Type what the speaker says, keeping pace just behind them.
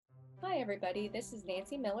Hi, everybody. This is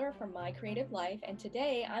Nancy Miller from My Creative Life, and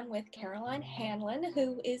today I'm with Caroline Hanlon,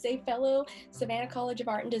 who is a fellow Savannah College of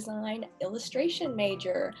Art and Design illustration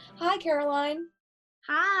major. Hi, Caroline.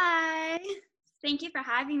 Hi, thank you for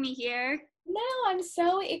having me here. No, I'm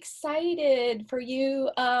so excited for you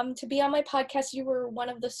to be on my podcast. You were one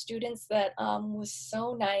of the students that was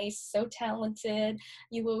so nice, so talented.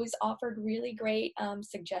 You always offered really great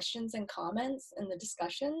suggestions and comments in the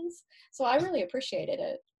discussions, so I really appreciated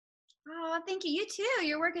it. Oh, thank you. You too.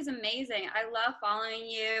 Your work is amazing. I love following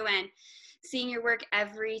you and seeing your work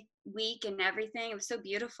every week and everything. It was so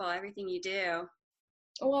beautiful, everything you do.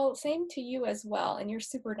 Well, same to you as well, and you're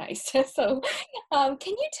super nice. So, can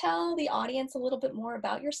you tell the audience a little bit more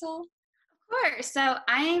about yourself? Of course. So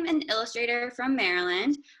I'm an illustrator from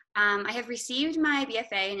Maryland. I have received my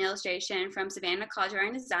BFA in illustration from Savannah College of Art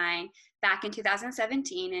and Design back in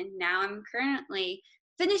 2017, and now I'm currently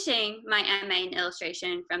finishing my MA in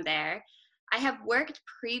illustration from there. I have worked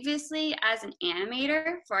previously as an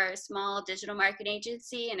animator for a small digital marketing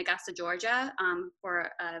agency in Augusta, Georgia,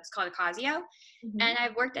 it's called Acasio. Mhm. And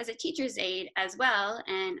I've worked as a teacher's aide as well,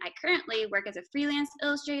 and I currently work as a freelance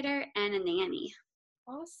illustrator and a nanny.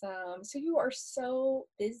 Awesome. So you are so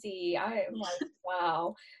busy. I am like,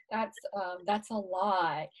 wow, that's a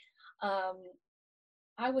lot. Um,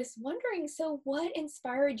 I was wondering, so what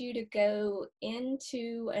inspired you to go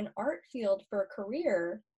into an art field for a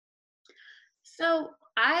career? So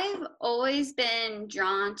I've always been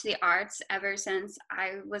drawn to the arts ever since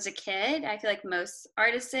I was a kid. I feel like most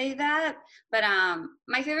artists say that, but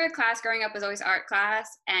my favorite class growing up was always art class,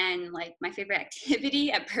 and like my favorite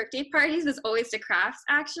activity at birthday parties was always to crafts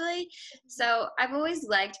actually. So I've always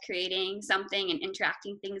liked creating something and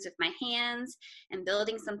interacting things with my hands and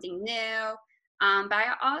building something new. But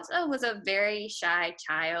I also was a very shy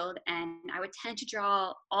child, and I would tend to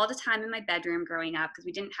draw all the time in my bedroom growing up because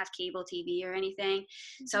we didn't have cable TV or anything.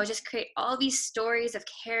 So I would just create all these stories of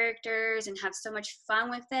characters and have so much fun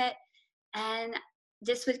with it. And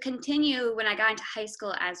this would continue when I got into high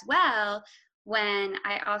school as well, when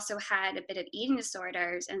I also had a bit of eating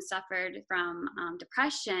disorders and suffered from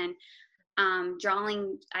depression.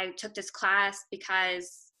 Drawing, I took this class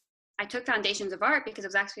because I took foundations of art because it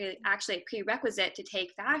was actually a prerequisite to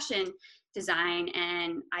take fashion design,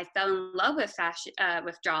 and I fell in love with fashion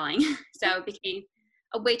with drawing. So it became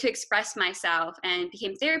a way to express myself and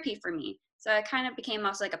became therapy for me. So it kind of became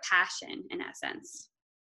also like a passion in that sense.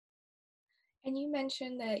 And you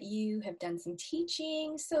mentioned that you have done some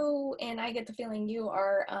teaching, so, and I get the feeling you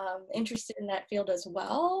are interested in that field as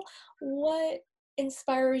well. What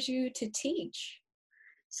inspires you to teach?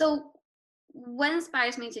 So what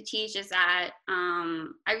inspires me to teach is that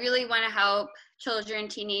I really want to help children,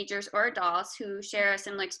 teenagers, or adults who share a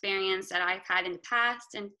similar experience that I've had in the past.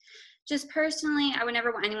 And just personally, I would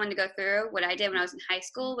never want anyone to go through what I did when I was in high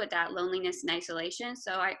school with that loneliness and isolation.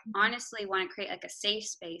 So I honestly want to create like a safe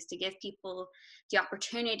space to give people the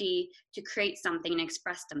opportunity to create something and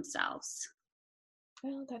express themselves.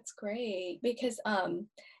 Oh, that's great because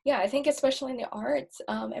yeah, I think especially in the arts,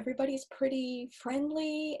 everybody's pretty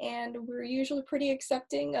friendly and we're usually pretty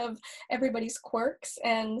accepting of everybody's quirks,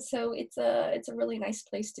 and so it's a really nice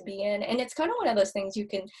place to be in. And it's kind of one of those things you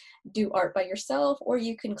can do art by yourself or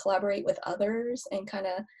you can collaborate with others and kind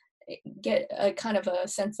of get a kind of a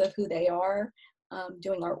sense of who they are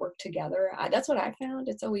doing artwork together. That's what I found.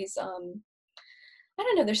 It's always I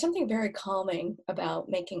don't know, there's something very calming about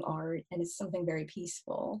making art, and it's something very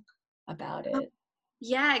peaceful about it.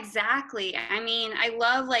 Yeah, exactly. I mean, I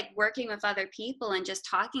love like working with other people and just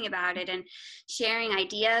talking about it and sharing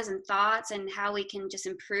ideas and thoughts and how we can just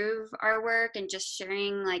improve our work and just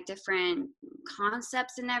sharing like different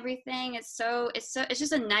concepts and everything. It's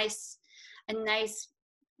just a nice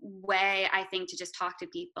way I think to just talk to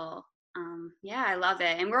people. Yeah, I love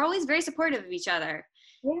it. And we're always very supportive of each other.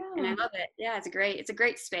 And I Yeah. love it. Yeah, it's a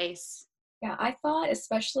great space. Yeah, I thought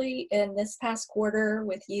especially in this past quarter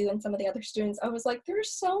with you and some of the other students, I was like, they're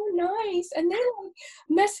so nice. And they like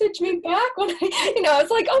messaged me back when I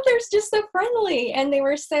was like, oh, they're just so friendly. And they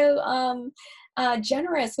were so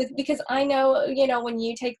generous with, because I know, when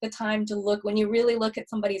you take the time to look, when you really look at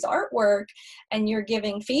somebody's artwork and you're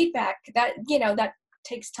giving feedback, that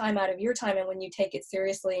takes time out of your time. And when you take it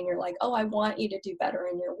seriously and you're like, oh, I want you to do better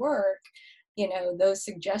in your work, those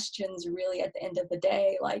suggestions really at the end of the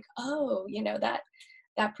day, like, oh,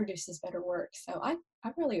 that produces better work. So I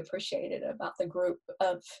really appreciate it about the group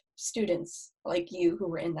of students like you who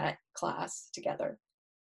were in that class together.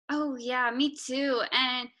 Oh yeah, me too.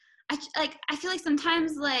 And I feel like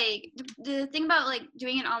sometimes like the thing about like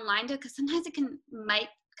doing it online though, because sometimes it can might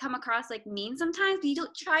come across like mean sometimes, but you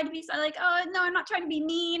don't try to be so like, oh no, I'm not trying to be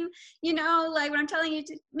mean, like when I'm telling you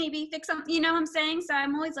to maybe fix something, you know what I'm saying? So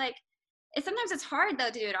I'm always like, sometimes it's hard though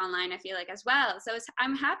to do it online, I feel like, as well. So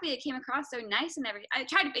I'm happy it came across so nice and everything. I'm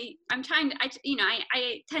trying to, I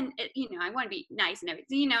tend, I want to be nice and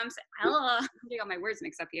everything, I'm saying, I'm getting all my words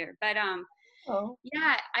mixed up here, but Oh.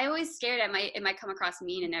 yeah, I always scared it might come across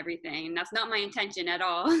mean and everything, and that's not my intention at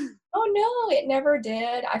all. Oh no, it never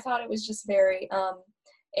did. I thought it was just very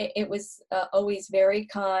it was always very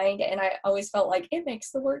kind, and I always felt like it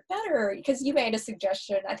makes the work better because you made a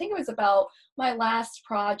suggestion. I think it was about my last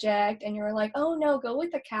project, and you were like, "Oh no, go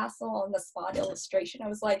with the castle on the spot illustration." I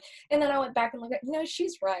was like, and then I went back and looked at,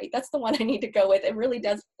 she's right. That's the one I need to go with. It really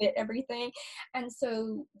does fit everything. And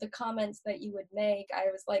so the comments that you would make, I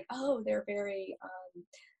was like, "Oh, they're very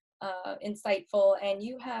insightful, and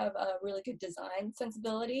you have really good design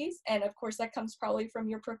sensibilities, and of course that comes probably from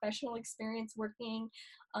your professional experience working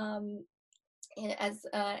um, as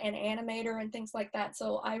an animator and things like that,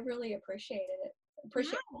 so I really Yeah, appreciated it.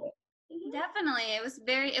 Mhm. definitely. It was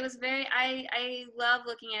very I love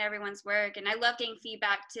looking at everyone's work, and I love getting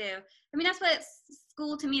feedback too. I mean, that's what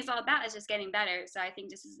school to me is all about, is just getting better. So I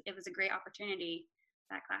think it was a great opportunity,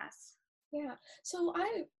 that class. Yeah, so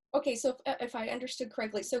if I understood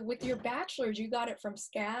correctly, so with your bachelor's you got it from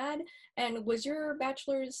SCAD, and was your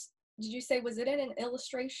bachelor's, did you say, was it in an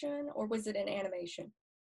illustration or was it in animation?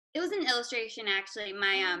 It was an illustration, actually,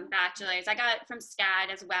 my bachelor's. I got it from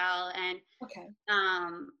SCAD as well, and Okay.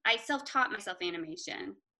 I self-taught myself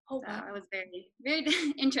animation. Oh So wow. it was very, very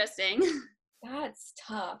interesting. That's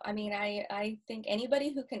tough. I mean, I think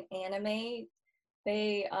anybody who can animate,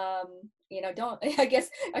 they don't, I guess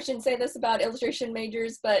I shouldn't say this about illustration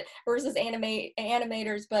majors, but versus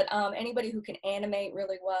animators, but anybody who can animate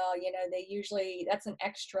really well, they usually, that's an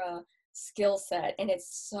extra skill set, and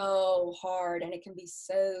it's so hard, and it can be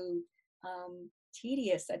so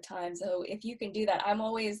tedious at times. So if you can do that, I'm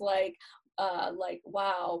always like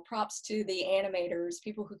wow, props to the animators,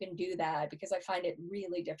 people who can do that, because I find it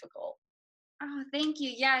really difficult. Oh, thank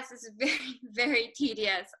you. Yes, it's very, very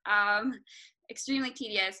tedious. Extremely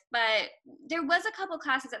tedious. But there was a couple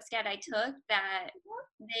classes at SCAD I took that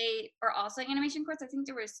they are also animation course. I think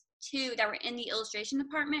there was two that were in the illustration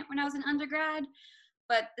department when I was in undergrad.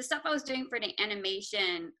 But the stuff I was doing for the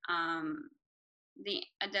animation,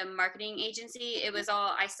 the marketing agency, it was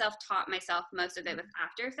all, I self-taught myself most of it with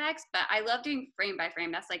After Effects. But I love doing frame by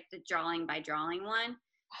frame. That's like the drawing by drawing one.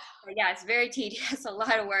 But yeah, it's very tedious. A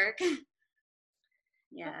lot of work.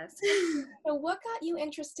 Yes. So what got you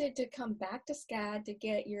interested to come back to SCAD to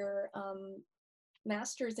get your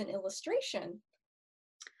master's in illustration?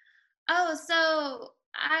 Oh, so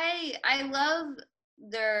I love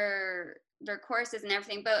their courses and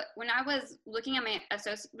everything, but when I was looking at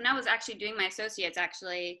when I was actually doing my associates,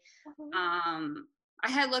 actually, Uh-huh. I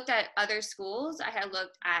had looked at other schools. I had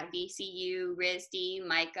looked at VCU, RISD,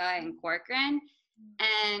 MICA, and Corcoran,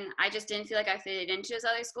 and I just didn't feel like I fitted into those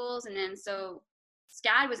other schools. And then so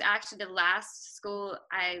SCAD was actually the last school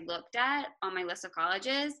I looked at on my list of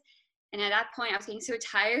colleges. And at that point, I was getting so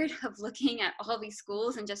tired of looking at all these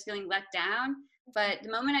schools and just feeling let down. But the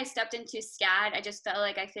moment I stepped into SCAD, I just felt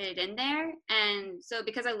like I fitted in there. And so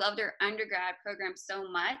because I loved their undergrad program so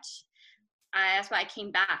much, that's why I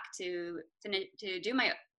came back to do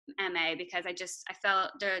my MA, because I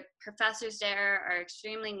felt the professors there are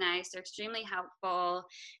extremely nice, they're extremely helpful,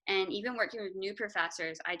 and even working with new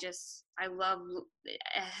professors, I love, it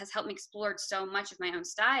has helped me explore so much of my own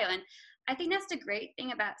style. And I think that's the great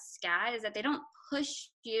thing about SCAD, is that they don't push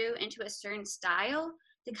you into a certain style.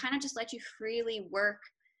 They kind of just let you freely work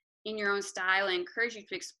in your own style and encourage you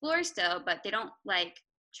to explore still, but they don't like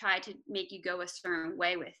try to make you go a certain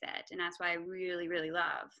way with it. And that's why I really, really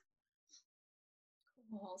love.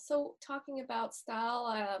 Cool. So talking about style,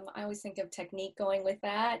 I always think of technique going with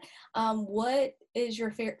that. What is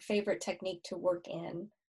your favorite technique to work in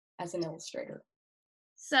as an illustrator?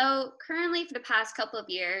 So currently, for the past couple of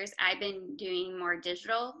years, I've been doing more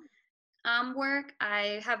digital work.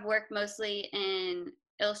 I have worked mostly in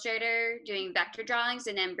Illustrator doing vector drawings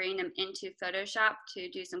and then bring them into Photoshop to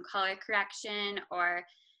do some color correction or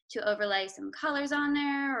to overlay some colors on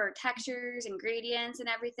there or textures and gradients and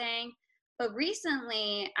everything. But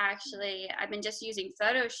recently, actually, I've been just using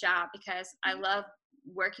Photoshop because I love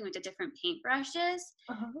working with the different paintbrushes,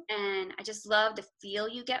 Uh-huh. and I just love the feel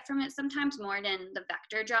you get from it sometimes more than the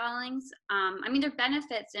vector drawings. I mean, there are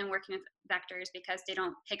benefits in working with vectors because they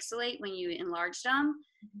don't pixelate when you enlarge them,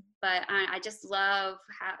 but I just love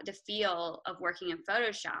the feel of working in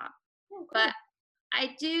Photoshop. Oh, But cool.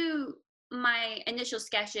 I do my initial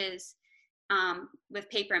sketches with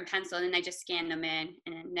paper and pencil, and then I just scan them in,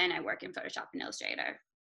 and then I work in Photoshop and Illustrator.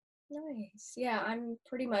 Nice. Yeah, I'm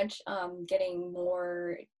pretty much getting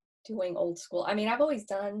more doing old school. I mean, I've always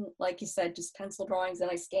done, like you said, just pencil drawings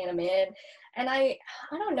and I scan them in. And I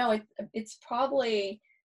don't know, it's probably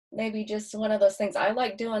maybe just one of those things. I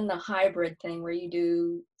like doing the hybrid thing where you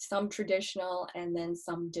do some traditional and then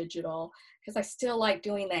some digital because I still like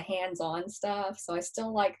doing the hands-on stuff. So I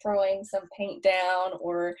still like throwing some paint down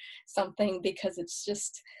or something because it's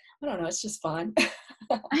just, I don't know, it's just fun.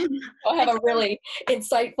 I have a really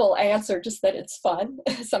insightful answer, just that it's fun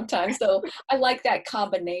sometimes. So I like that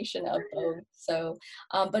combination of both. So,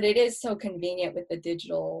 but it is so convenient with the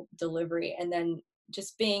digital delivery. And then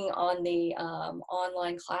just being on the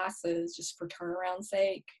online classes, just for turnaround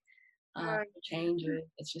sake, changes.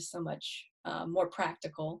 It's just so much more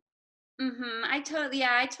practical. I totally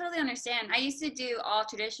understand. I used to do all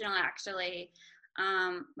traditional actually,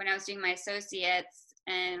 when I was doing my associates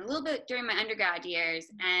and a little bit during my undergrad years.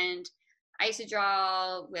 And I used to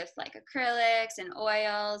draw with like acrylics and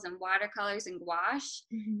oils and watercolors and gouache,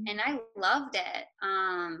 Mm-hmm. and I loved it.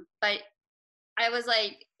 But I was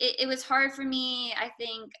like, it was hard for me. I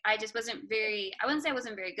think I just wasn't very, I wouldn't say I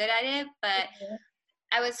wasn't very good at it, but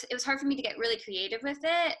it was hard for me to get really creative with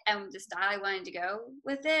it and the style I wanted to go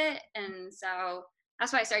with it. And so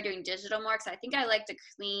that's why I started doing digital more, because I think I like the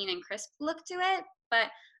clean and crisp look to it. But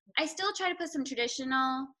I still try to put some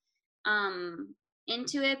traditional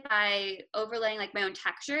into it by overlaying like my own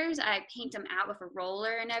textures. I paint them out with a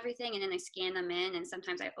roller and everything, and then I scan them in, and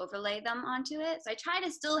sometimes I overlay them onto it. So I try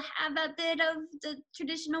to still have that bit of the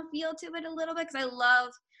traditional feel to it a little bit, because I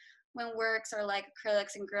love when works are like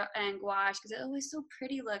acrylics and gouache, because it's always so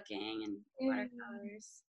pretty looking, and Yeah.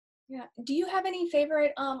 watercolors. Yeah. Do you have any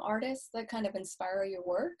favorite artists that kind of inspire your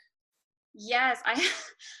work? Yes,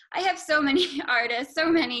 I have so many artists, so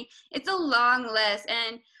many. It's a long list,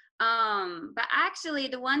 and but actually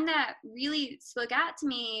the one that really spoke out to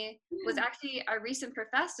me was Yeah. actually our recent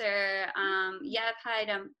professor, Yeb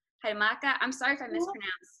Haidamaka. I'm sorry if I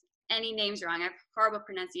mispronounce any names wrong. I have horrible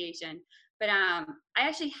pronunciation, but I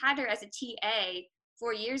actually had her as a TA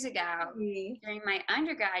 4 years ago Really? during my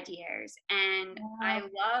undergrad years, and I Wow.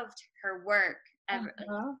 loved her work.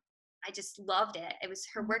 Uh-huh. I just loved it. It was,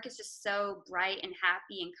 her work is just so bright and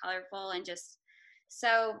happy and colorful and just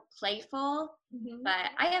so playful. Mm-hmm. But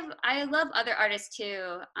I love other artists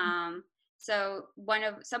too. So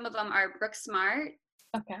some of them are Brooke Smart,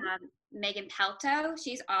 Okay. Megan Pelto.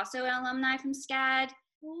 She's also an alumni from SCAD.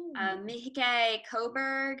 Mm. Mihike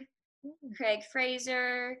Coburg, Mm. Craig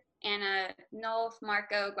Fraser, Anna Nolf,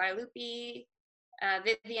 Marco Guadalupe,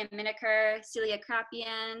 Vivian Miniker, Celia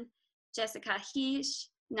Krapian, Jessica Heish,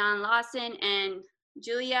 Nan Lawson, and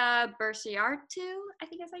Julia Berciartu. I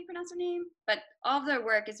think that's how you pronounce her name. But all of their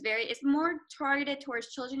work is it's more targeted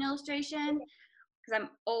towards children illustration, because I'm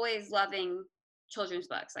always loving children's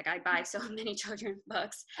books. Like I buy so many children's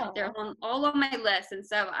books. They're Oh. all on my list. And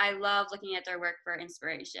so I love looking at their work for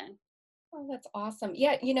inspiration. Oh, that's awesome.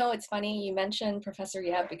 Yeah, it's funny you mentioned Professor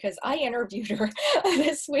Yeb because I interviewed her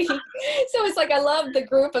this week. So it's like I love the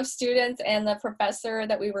group of students and the professor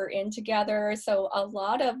that we were in together. So a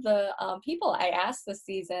lot of the people I asked this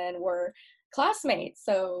season were classmates.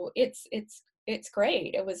 So it's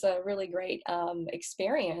great. It was a really great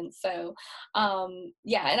experience. So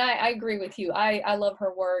yeah, and I agree with you. I love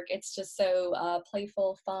her work. It's just so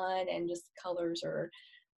playful, fun, and just colors are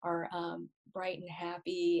bright and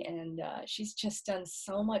happy, and she's just done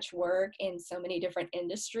so much work in so many different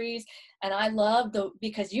industries. And I love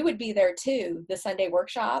because you would be there too, the Sunday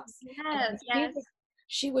workshops, and Yes, yes.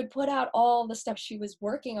 she would put out all the stuff she was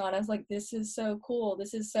working on. I was like, this is so cool,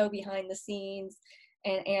 this is so behind the scenes,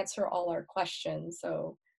 and answer all our questions.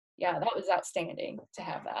 So yeah, that was outstanding to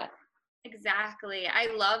have that. Exactly.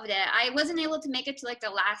 I loved it. I wasn't able to make it to like the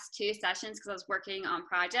last two sessions because I was working on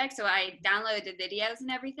projects. So I downloaded the videos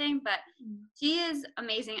and everything, but she is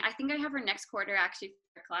amazing. I think I have her next quarter actually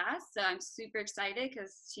for class. So I'm super excited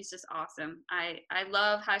because she's just awesome. I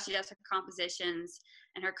love how she does her compositions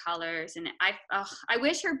and her colors. And I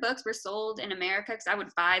wish her books were sold in America because I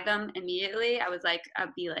would buy them immediately.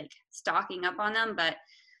 I'd be like stocking up on them, but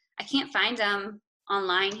I can't find them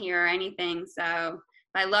online here or anything. So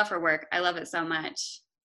I love her work. I love it so much.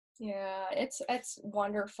 Yeah, it's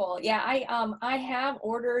wonderful. Yeah, I have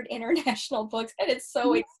ordered international books and it's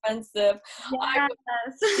so expensive. I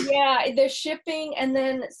Yes. Yeah, the shipping, and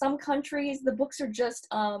then some countries the books are just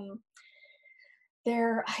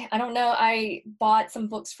I don't know, I bought some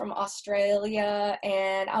books from Australia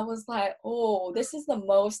and I was like, oh, this is the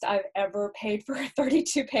most I've ever paid for a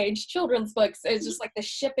 32-page children's books. It's just like the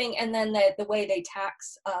shipping and then the way they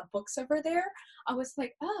tax books over there. I was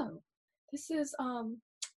like, oh, this is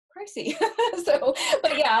pricey. So,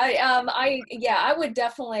 but yeah, I would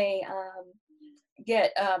definitely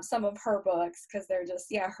get some of her books because they're just,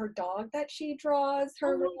 yeah, her dog that she draws,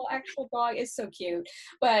 her little actual dog is so cute.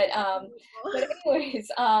 But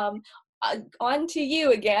anyways, on to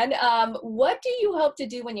you again. What do you hope to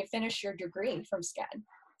do when you finish your degree from SCAD?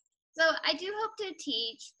 So I do hope to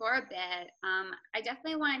teach for a bit. I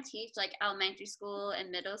definitely want to teach like elementary school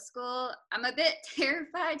and middle school. I'm a bit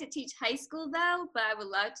terrified to teach high school though, but I would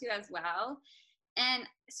love to as well. And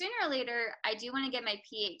sooner or later, I do want to get my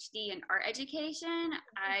PhD in art education.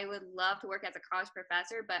 I would love to work as a college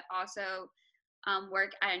professor, but also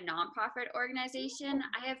work at a nonprofit organization.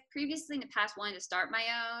 I have previously in the past wanted to start my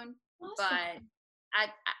own, Awesome.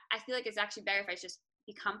 but I feel like it's actually better if I just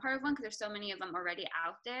become part of one because there's so many of them already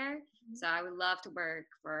out there. So I would love to work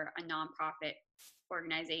for a nonprofit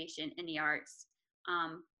organization in the arts.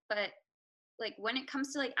 But like when it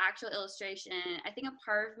comes to like actual illustration, I think a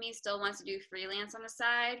part of me still wants to do freelance on the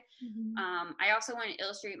side. Mhm. I also want to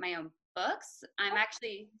illustrate my own books. I'm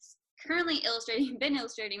actually currently been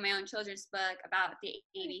illustrating my own children's book about the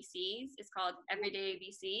ABCs. It's called Everyday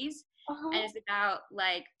ABCs, and Uh-huh.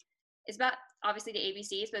 it's about obviously the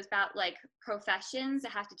ABCs, but it's about like professions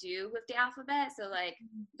that have to do with the alphabet. So like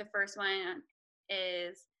the first one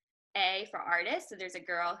is A for artist. So there's a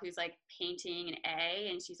girl who's like painting an A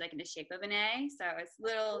and she's like in the shape of an A. So it's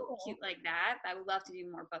little Cool. cute like that. But I would love to do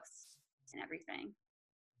more books and everything.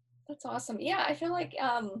 That's awesome. Yeah, I feel like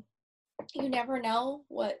you never know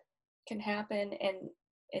what can happen, and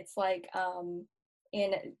it's like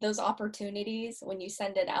in those opportunities when you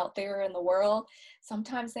send it out there in the world,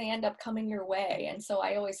 sometimes they end up coming your way. And so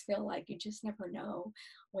I always feel like you just never know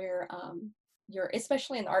where you're,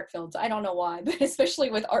 especially in the art fields, I don't know why, but especially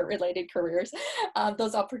with art related careers,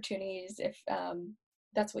 those opportunities, if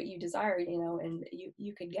that's what you desire, and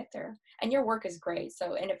you could get there, and your work is great.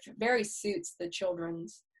 So, and it very suits the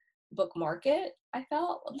children's book market. I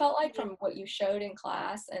felt like from what you showed in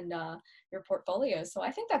class and your portfolio. So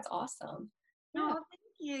I think that's awesome. Yeah. Oh, thank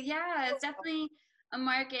you. Yeah, it's definitely a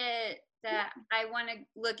market that I want to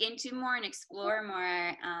look into more and explore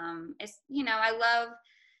more. It's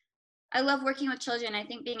I love working with children. I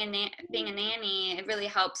think being a nanny, it really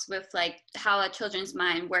helps with like how a children's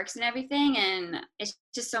mind works and everything. And it's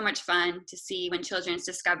just so much fun to see when children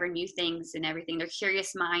discover new things and everything. They're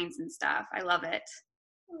curious minds and stuff. I love it.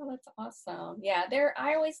 Oh, that's awesome. Yeah,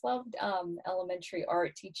 I always loved elementary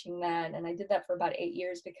art, teaching that, and I did that for about 8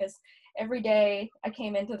 years because every day I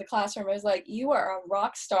came into the classroom, I was like, "You are a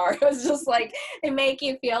rock star." It was just like it make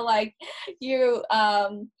you feel like you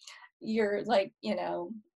you're like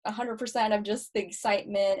 100% of just the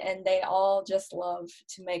excitement, and they all just love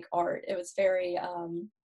to make art. It was very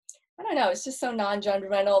I don't know, it's just so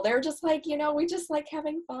non-judgmental. They're just like, we just like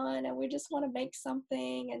having fun and we just want to make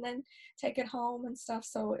something and then take it home and stuff.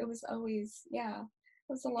 So it was always, yeah, it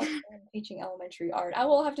was a lot of fun teaching elementary art. I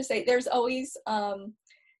will have to say there's always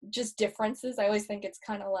just differences. I always think it's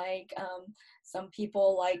kind of like some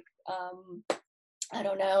people like I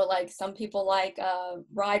don't know, like some people like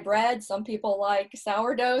rye bread, some people like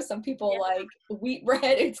sourdough, some people like wheat bread.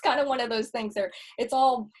 It's kind of one of those things there. It's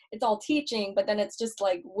all teaching, but then it's just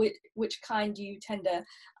like which kind do you tend to,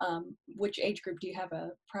 which age group do you have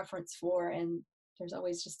a preference for? And there's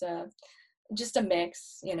always just a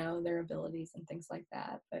mix, their abilities and things like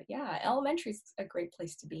that. But yeah, elementary's a great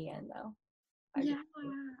place to be in though. I Yeah, agree.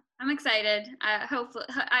 I'm excited.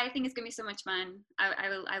 I think it's gonna be so much fun.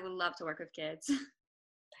 I would love to work with kids.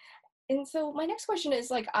 And so my next question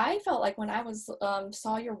is like I felt like when I was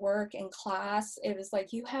saw your work in class, it was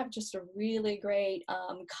like you have just a really great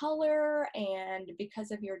color, and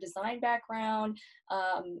because of your design background,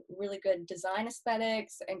 really good design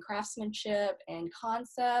aesthetics and craftsmanship and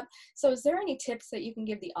concept. So is there any tips that you can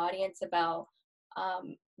give the audience about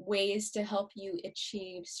ways to help you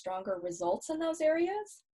achieve stronger results in those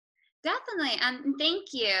areas? Definitely, and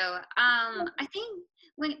thank you. I think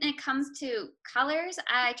when it comes to colors,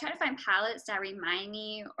 I try to find palettes that remind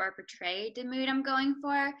me or portray the mood I'm going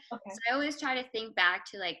for. Okay. So I always try to think back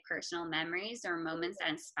to like personal memories or moments that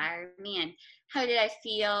inspired me and how did I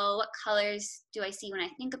feel? What colors do I see when I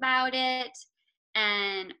think about it?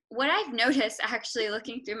 And what I've noticed actually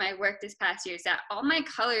looking through my work this past year is that all my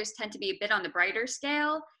colors tend to be a bit on the brighter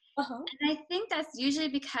scale. Uh-huh. And I think that's usually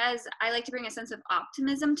because I like to bring a sense of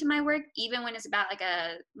optimism to my work, even when it's about like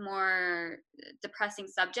a more depressing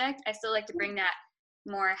subject. I still like to bring that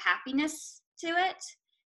more happiness to it.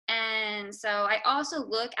 And so I also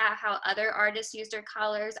look at how other artists use their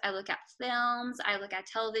colors. I look at films, I look at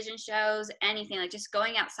television shows, anything, like just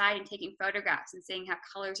going outside and taking photographs and seeing how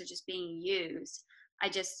colors are just being used.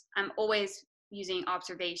 I'm always using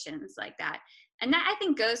observations like that. And that I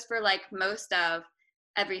think goes for like most of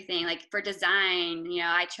everything. Like for design,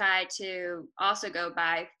 I try to also go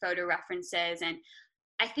by photo references, and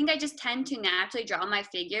I think I just tend to naturally draw my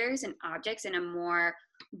figures and objects in a more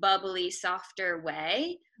bubbly, softer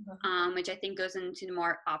way, which I think goes into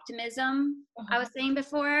more optimism, I was saying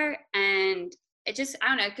before. And it just, I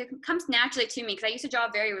don't know, it comes naturally to me because I used to draw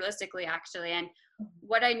very realistically, actually. And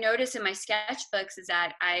what I noticed in my sketchbooks is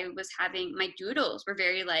that my doodles were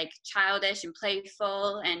very like childish and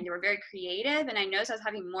playful, and they were very creative. And I noticed I was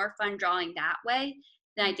having more fun drawing that way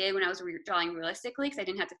than I did when I was drawing realistically, because I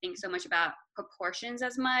didn't have to think so much about proportions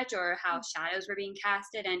as much or how shadows were being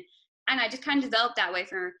casted. And I just kind of developed that way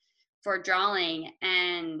for drawing.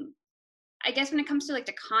 And I guess when it comes to like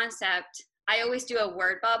the concept, I always do a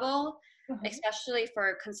word bubble, especially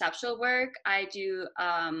for conceptual work. I do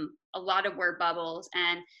a lot of word bubbles,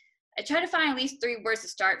 and I try to find at least 3 words to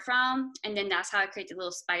start from, and then that's how I create the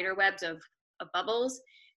little spider webs of bubbles.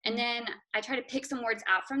 And then I try to pick some words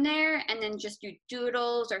out from there, and then just do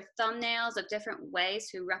doodles or thumbnails of different ways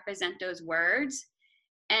to represent those words.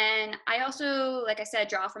 And I also, like I said,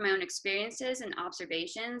 draw from my own experiences and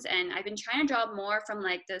observations. And I've been trying to draw more from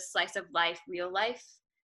like the slice of life, real life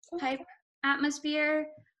type atmosphere.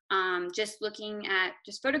 Just looking at,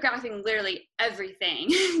 just photographing literally everything,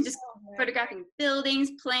 just photographing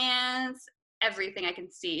buildings, plants, everything I can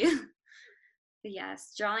see. But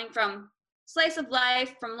yes, drawing from slice of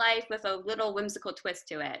life, from life with a little whimsical twist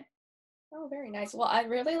to it. Oh, very nice. Well, I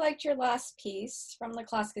really liked your last piece from the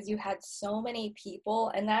class because you had so many people,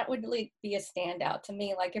 and that would really be a standout to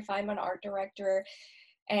me. Like if I'm an art director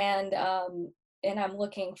and I'm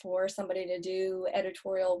looking for somebody to do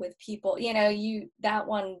editorial with people, that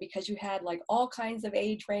one, because you had like all kinds of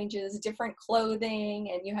age ranges, different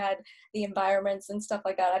clothing, and you had the environments and stuff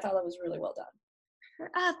like that. I thought that was really well done.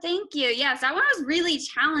 Oh, thank you. Yes, that one was really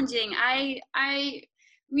challenging. I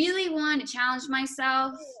really wanted to challenge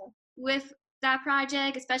myself with that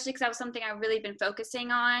project, especially because that was something I've really been focusing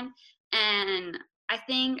on. And I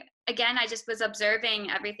think, again, I just was observing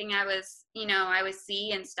everything I would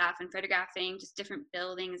see and stuff, and photographing just different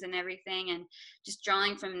buildings and everything, and just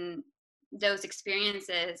drawing from those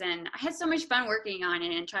experiences. And I had so much fun working on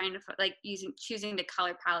it and trying to like choosing the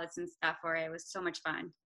color palettes and stuff for it. It was so much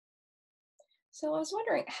fun. So I was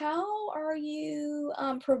wondering, how are you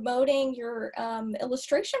promoting your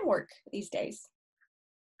illustration work these days?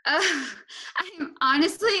 I'm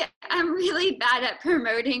really bad at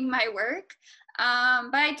promoting my work,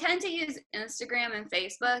 but I tend to use Instagram and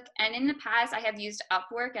Facebook. And in the past, I have used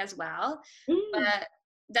Upwork as well. But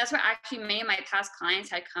that's where actually many of my past clients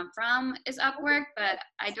had come from, is Upwork. But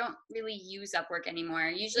I don't really use Upwork anymore.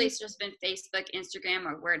 Usually, it's just been Facebook, Instagram,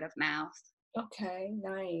 or word of mouth. Okay,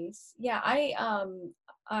 nice. Yeah, I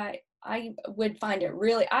would find it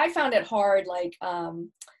really, I found it hard, like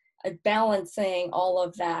balancing all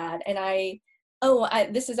of that. And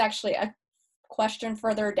this is actually a question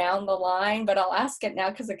further down the line, but I'll ask it now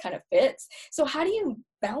because it kind of fits. So how do you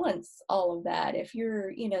balance all of that? If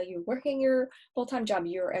you're working your full-time job,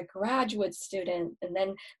 you're a graduate student, and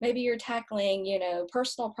then maybe you're tackling,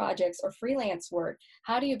 personal projects or freelance work.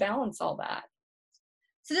 How do you balance all that?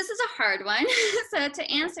 So this is a hard one. So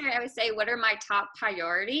to answer, I would say, what are my top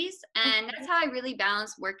priorities? And that's how I really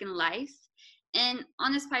balance work and life. And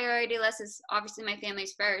on this priority list is obviously my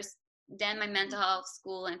family's first, then my mental health,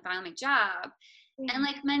 school, and finally my job. And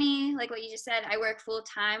like what you just said, I work full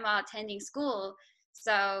time while attending school.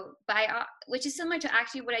 So which is similar to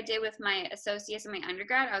actually what I did with my associates in my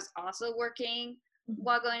undergrad. I was also working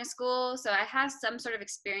while going to school. So I have some sort of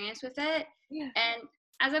experience with it. Yeah. And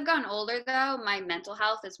as I've gotten older, though, my mental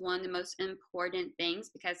health is one of the most important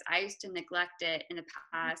things, because I used to neglect it in the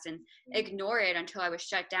past and ignore it until I was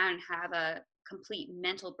shut down and have a complete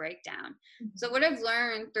mental breakdown. So what I've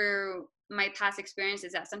learned through my past experience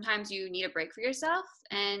is that sometimes you need a break for yourself.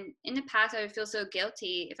 And in the past, I would feel so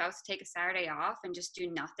guilty if I was to take a Saturday off and just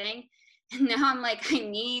do nothing. And now I'm like, I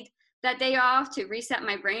need that day off to reset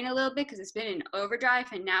my brain a little bit, because it's been in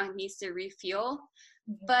overdrive and now it needs to refuel.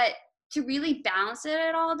 But to really balance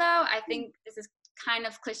it all, though, I think this is kind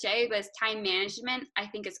of cliche, but it's time management, I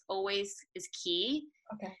think, is key.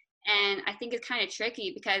 Okay. And I think it's kind of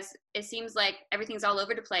tricky because it seems like everything's all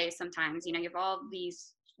over the place sometimes.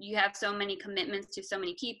 You have so many commitments to so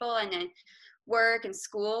many people, and then work and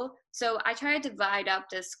school. So I try to divide up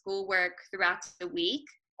the schoolwork throughout the week.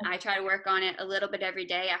 I try to work on it a little bit every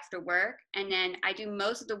day after work. And then I do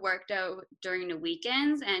most of the work though during the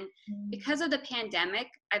weekends. And because of the pandemic,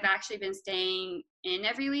 I've actually been staying in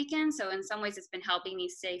every weekend. So in some ways, it's been helping me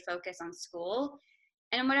stay focused on school.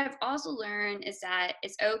 And what I've also learned is that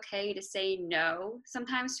it's okay to say no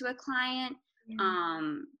sometimes to a client, Yeah.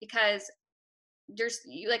 because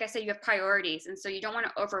like I said, you have priorities. And so you don't want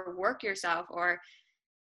to overwork yourself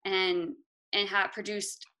and have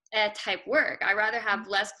produced type work. I rather have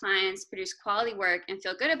less clients produce quality work and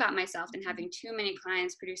feel good about myself than having too many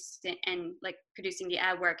clients produce and like producing the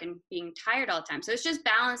ad work and being tired all the time. So it's just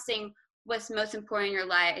balancing what's most important in your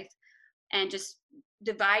life and just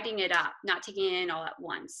dividing it up, not taking it in all at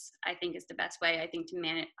once. I think is the best way, I think, to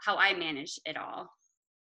manage how I manage it all.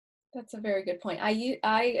 That's a very good point.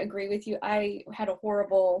 I agree with you. I had a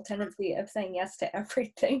horrible tendency of saying yes to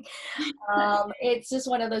everything. It's just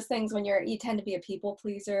one of those things when you tend to be a people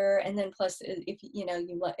pleaser, and then plus if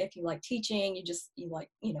if you like teaching, you like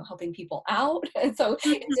helping people out, and so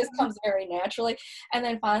it just comes very naturally. And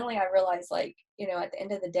then finally, I realized, like, at the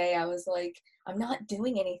end of the day, I was like, I'm not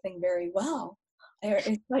doing anything very well.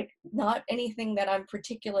 It's like not anything that I'm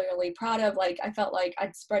particularly proud of. Like, I felt like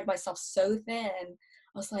I'd spread myself so thin.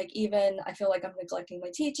 I was like, even I feel like I'm neglecting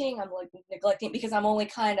my teaching. I'm like neglecting because I'm only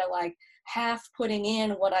kind of like half putting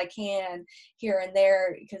in what I can here and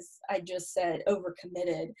there because I just said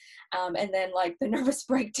overcommitted. And then like the nervous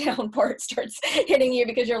breakdown part starts hitting you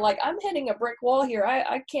because you're like, I'm hitting a brick wall here.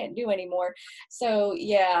 I can't do anymore. So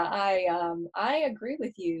yeah, I agree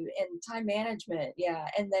with you in time management. Yeah.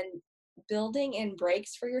 And then building in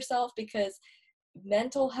breaks for yourself because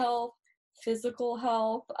mental health, physical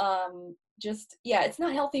health, just yeah, it's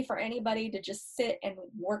not healthy for anybody to just sit and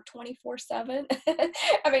work 24/7.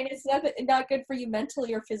 I mean, it's not good for you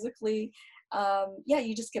mentally or physically. Yeah,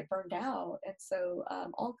 you just get burned out. And so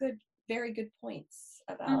all good, very good points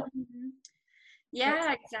about Mm-hmm.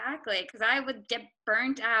 Yeah, exactly. Because I would get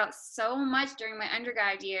burnt out so much during my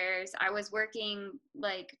undergrad years. I was working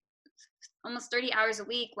like almost 30 hours a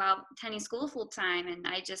week while attending school full time, and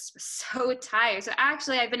I just was so tired. So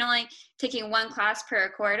actually, I've been only taking one class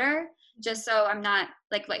per quarter, just so I'm not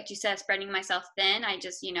like you said, spreading myself thin. I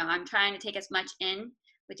just I'm trying to take as much in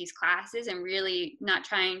with these classes and really not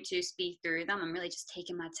trying to speed through them. I'm really just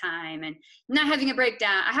taking my time and not having a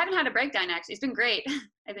breakdown. I haven't had a breakdown actually. It's been great.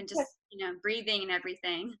 I've been just breathing and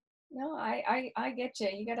everything. no, I get you.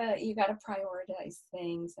 You gotta prioritize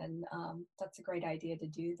things, and that's a great idea to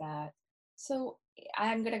do that. So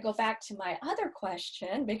I'm gonna go back to my other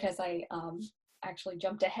question because I actually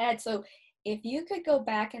jumped ahead. So if you could go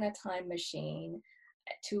back in a time machine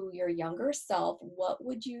to your younger self, what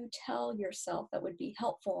would you tell yourself that would be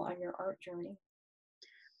helpful on your art journey?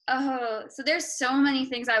 Oh, so there's so many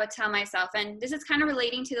things I would tell myself. And this is kind of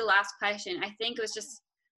relating to the last question. I think it was just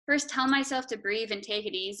first tell myself to breathe and take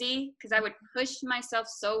it easy because I would push myself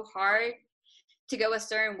so hard to go a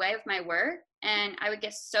certain way with my work. And I would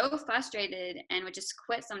get so frustrated and would just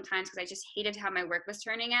quit sometimes because I just hated how my work was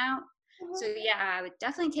turning out. So yeah, I would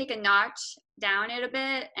definitely take a notch down it a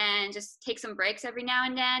bit and just take some breaks every now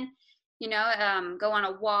and then. Go on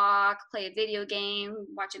a walk, play a video game,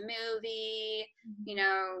 watch a movie,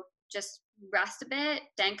 just rest a bit,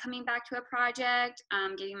 then coming back to a project,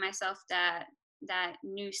 giving myself that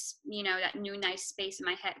new nice space in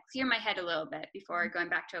my head, clear my head a little bit before going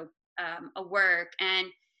back to a work, and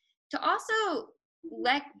to also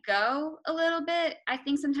let go a little bit. I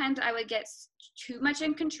think sometimes I would get too much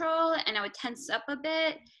in control and I would tense up a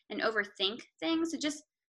bit and overthink things. So just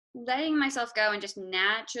letting myself go and just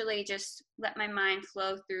naturally just let my mind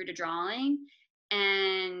flow through to drawing,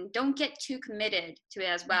 and don't get too committed to it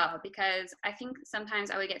as well, because I think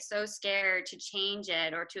sometimes I would get so scared to change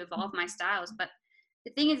it or to evolve my styles. But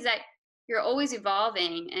the thing is that you're always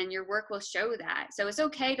evolving and your work will show that. So it's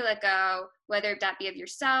okay to let go, whether that be of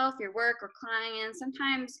yourself, your work, or clients.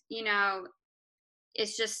 Sometimes,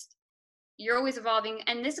 it's just you're always evolving.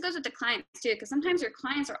 And this goes with the clients too, because sometimes your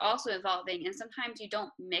clients are also evolving and sometimes you don't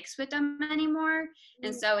mix with them anymore.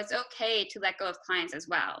 And so it's okay to let go of clients as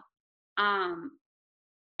well. Um,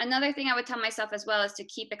 Another thing I would tell myself as well is to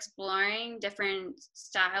keep exploring different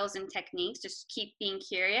styles and techniques. Just keep being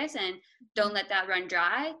curious and don't let that run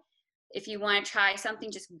dry. If you want to try something,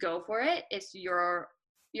 just go for it. It's your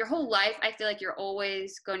whole life. I feel like you're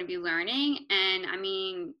always going to be learning, and I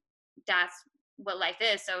mean that's what life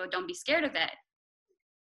is. So don't be scared of it.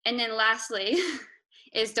 And then lastly,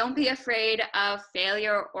 is don't be afraid of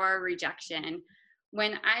failure or rejection.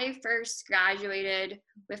 When I first graduated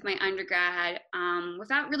with my undergrad,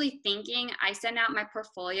 without really thinking, I sent out my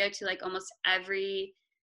portfolio to like almost every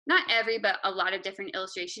not every, but a lot of different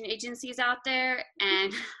illustration agencies out there.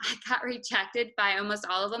 And I got rejected by almost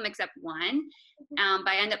all of them except one. But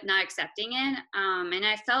I ended up not accepting it. And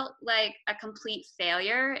I felt like a complete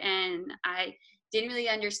failure, and I didn't really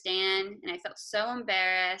understand, and I felt so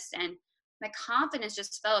embarrassed, and my confidence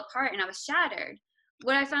just fell apart, and I was shattered.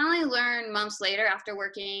 What I finally learned months later after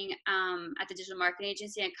working at the digital marketing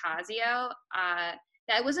agency at Casio,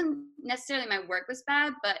 that it wasn't necessarily my work was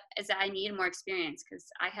bad, but is that I needed more experience because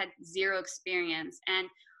I had zero experience. And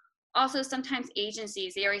also sometimes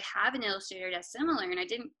agencies, they already have an illustrator that's similar, and I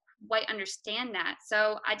didn't quite understand that.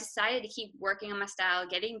 So I decided to keep working on my style,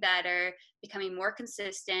 getting better, becoming more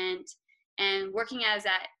consistent, and working as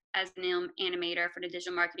an animator for the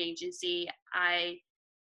digital marketing agency. I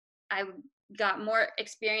got more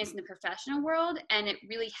experience in the professional world, and it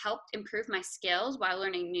really helped improve my skills while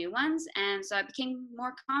learning new ones. And so I became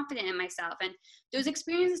more confident in myself. And those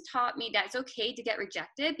experiences taught me that it's okay to get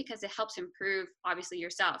rejected because it helps improve, obviously,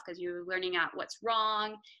 yourself, because you're learning out what's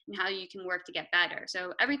wrong and how you can work to get better.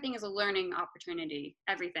 So everything is a learning opportunity,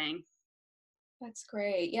 everything. That's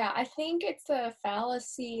great. Yeah, I think it's a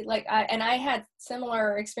fallacy. Like, I had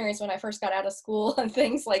similar experience when I first got out of school and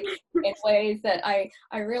things like in ways that I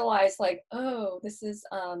realized like, oh, this is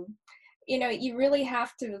you really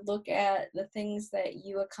have to look at the things that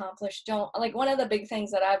you accomplish. Don't like one of the big things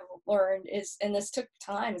that I've learned is, and this took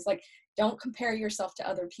time, is like don't compare yourself to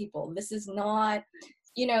other people. This is not,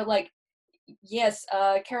 like yes,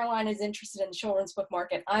 Caroline is interested in the children's book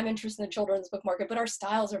market. I'm interested in the children's book market, but our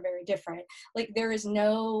styles are very different. Like there is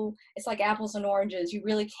no, it's like apples and oranges. You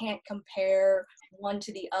really can't compare one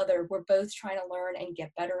to the other. We're both trying to learn and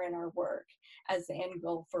get better in our work as the end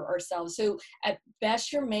goal for ourselves. So at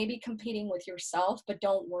best, you're maybe competing with yourself, but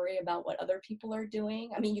don't worry about what other people are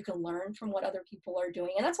doing. I mean, you can learn from what other people are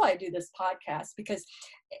doing. And that's why I do this podcast, because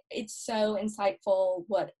it's so insightful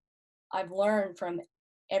what I've learned from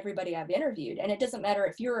everybody I've interviewed. And it doesn't matter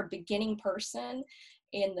if you're a beginning person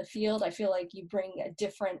in the field, I feel like you bring a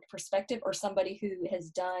different perspective, or somebody who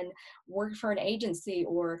has done work for an agency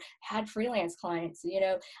or had freelance clients,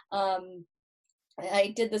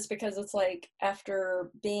 I did this because it's like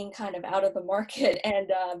after being kind of out of the market and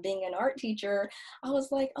being an art teacher, I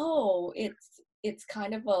was like, oh, it's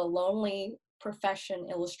kind of a lonely profession,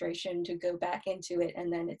 illustration, to go back into it,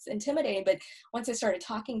 and then it's intimidating. But once I started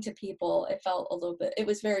talking to people, it felt a little bit, it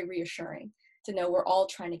was very reassuring to know we're all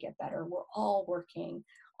trying to get better. We're all working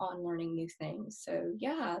on learning new things. So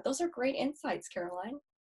yeah, those are great insights, Caroline.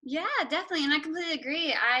 Yeah, definitely. And I completely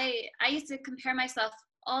agree. I used to compare myself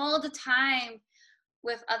all the time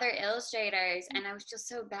with other illustrators, and I was just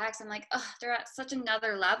so bad because I'm like, oh, they're at such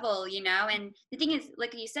another level, and the thing is,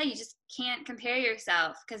 like you said, you just can't compare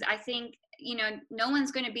yourself, because I think no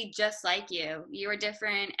one's going to be just like you. You're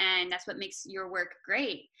different, and that's what makes your work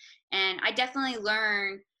great. And I definitely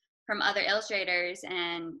learned from other illustrators,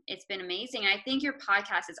 and it's been amazing. And I think your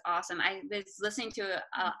podcast is awesome. I was listening to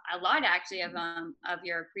a lot actually of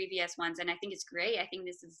your previous ones, and I think it's great. I think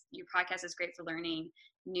your podcast is great for learning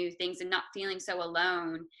new things and not feeling so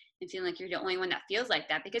alone and feeling like you're the only one that feels like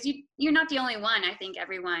that, because you're not the only one. I think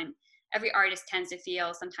every artist tends to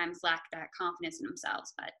feel sometimes lack that confidence in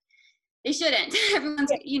themselves, but they shouldn't.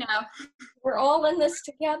 Everyone's, We're all in this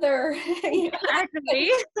together.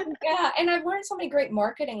 Exactly. Yeah, and I've learned so many great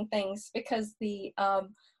marketing things because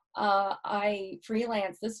I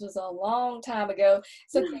freelance. This was a long time ago,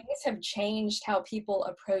 so things have changed how people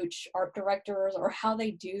approach art directors or how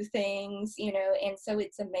they do things, and so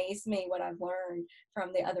it's amazed me what I've learned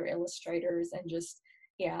from the other illustrators, and just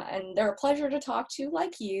yeah, and they're a pleasure to talk to,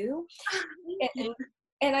 like you.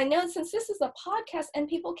 And I know since this is a podcast and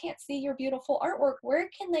people can't see your beautiful artwork, where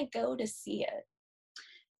can they go to see it?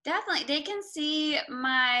 Definitely. They can see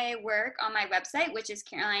my work on my website, which is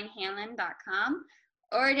carolinehanlon.com,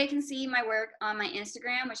 or they can see my work on my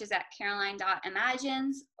Instagram, which is at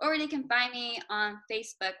caroline.imagines, or they can find me on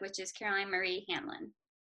Facebook, which is Caroline Marie Hanlon.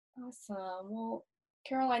 Awesome. Well,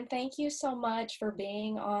 Caroline, thank you so much for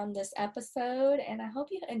being on this episode, and I hope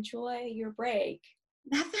you enjoy your break.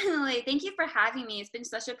 Definitely. Thank you for having me. It's been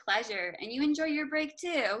such a pleasure. And you enjoy your break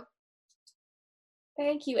too.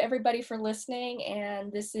 Thank you, everybody, for listening,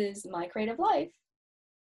 and this is My Creative Life.